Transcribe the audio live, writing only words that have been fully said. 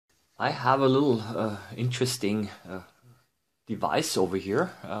I have a little interesting device over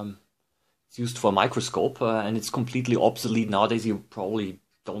here. It's used for a microscope and it's completely obsolete nowadays. You probably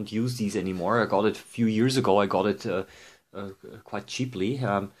don't use these anymore. I got it a few years ago. I got it quite cheaply.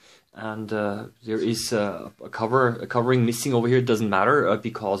 There is a covering missing over here. It doesn't matter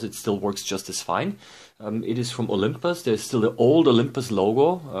because it still works just as fine. It is from Olympus. There's still the old Olympus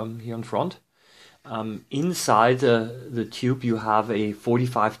logo here in front. Inside the tube you have a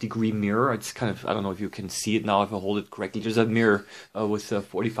 45-degree mirror. It's kind of, I don't know if you can see it now if I hold it correctly. There's a mirror with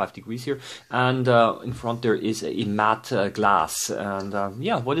 45 degrees here, and in front there is a matte glass. And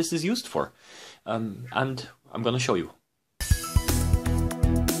yeah, what is this used for? And I'm gonna show you.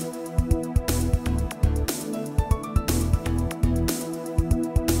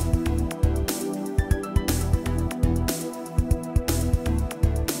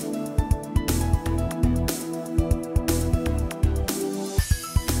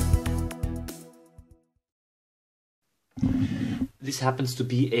 This happens to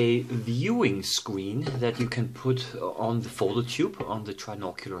be a viewing screen that you can put on the photo tube, on the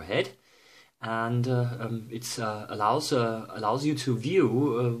trinocular head, and it allows you to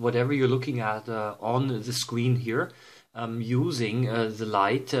view whatever you're looking at on the screen here, using the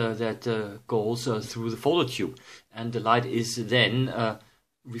light that goes through the photo tube, and the light is then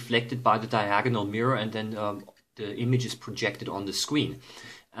reflected by the diagonal mirror, and then the image is projected on the screen.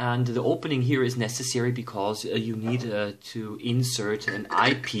 And the opening here is necessary because you need to insert an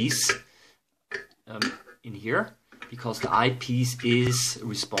eyepiece in here, because the eyepiece is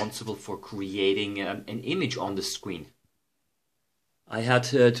responsible for creating an image on the screen. I had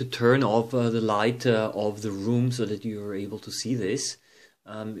to turn off the light of the room so that you are able to see this.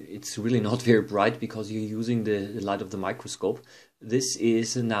 It's really not very bright because you're using the light of the microscope. This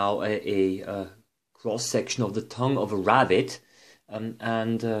is now a cross-section of the tongue of a rabbit.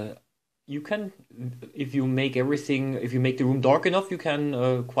 You can, if you make the room dark enough, you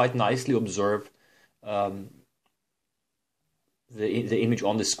can quite nicely observe the image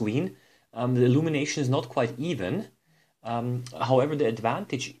on the screen. The illumination is not quite even. However, the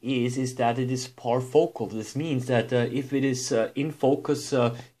advantage is that it is parfocal. This means that if it is in focus,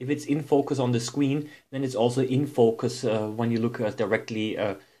 if it's in focus on the screen, then it's also in focus when you look directly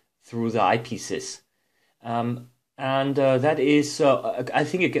through the eyepieces. That is, I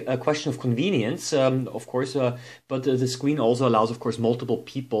think, a question of convenience, of course, but the screen also allows, of course, multiple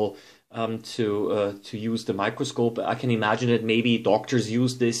people to use the microscope. I can imagine that maybe doctors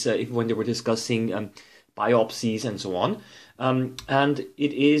use this when they were discussing biopsies and so on. And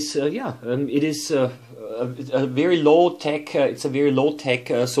it is, it is a very low tech. It's a very low tech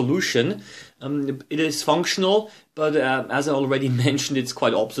solution. It is functional, but as I already mentioned, it's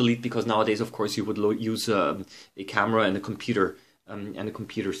quite obsolete because nowadays, of course, you would use a camera and a computer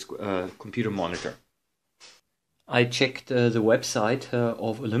computer monitor. I checked the website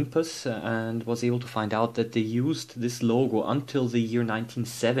of Olympus and was able to find out that they used this logo until the year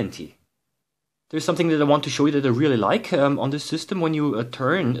 1970. There's something that I want to show you that I really like on this system. When you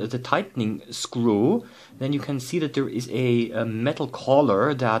turn the tightening screw, then you can see that there is a metal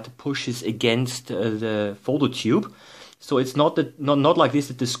collar that pushes against the photo tube. So it's not like this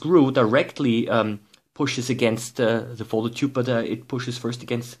that the screw directly pushes against the photo tube, but it pushes first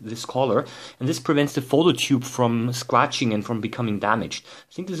against this collar, and this prevents the photo tube from scratching and from becoming damaged.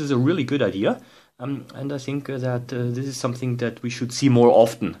 I think this is a really good idea, and I think that this is something that we should see more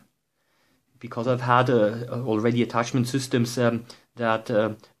often. Because I've had already attachment systems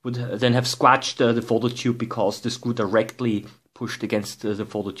that would then have scratched the photo tube because the screw directly pushed against the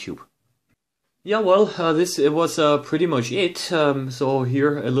photo tube. Yeah, well, this was pretty much it. So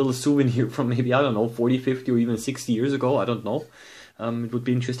here, a little souvenir from maybe, I don't know, 40, 50 or even 60 years ago, I don't know. It would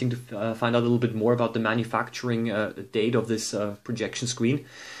be interesting to find out a little bit more about the manufacturing date of this projection screen.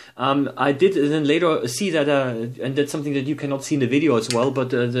 I did then later see that, and that's something that you cannot see in the video as well, but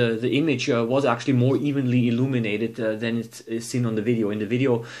the image was actually more evenly illuminated than it's seen on the video. In the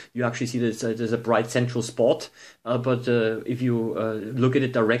video, you actually see that there's a bright central spot, but if you look at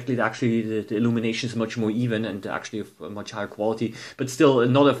it directly, actually the illumination is much more even and actually of much higher quality, but still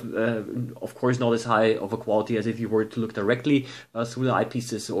not of course not as high of a quality as if you were to look directly through the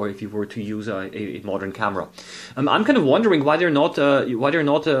eyepieces or if you were to use a modern camera. I'm kind of wondering why they're not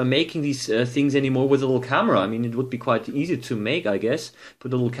making these things anymore with a little camera. I mean, it would be quite easy to make, I guess.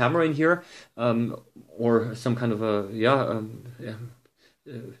 Put a little camera in here, or some kind of a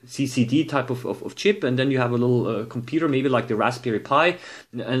CCD type of chip, and then you have a little computer, maybe like the Raspberry Pi,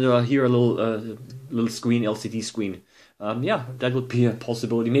 and here a little screen, LCD screen. yeah, that would be a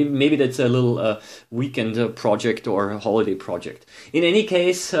possibility. Maybe that's a little weekend project or a holiday project. In any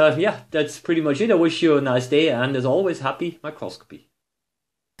case, yeah, that's pretty much it. I wish you a nice day, and as always, happy microscopy.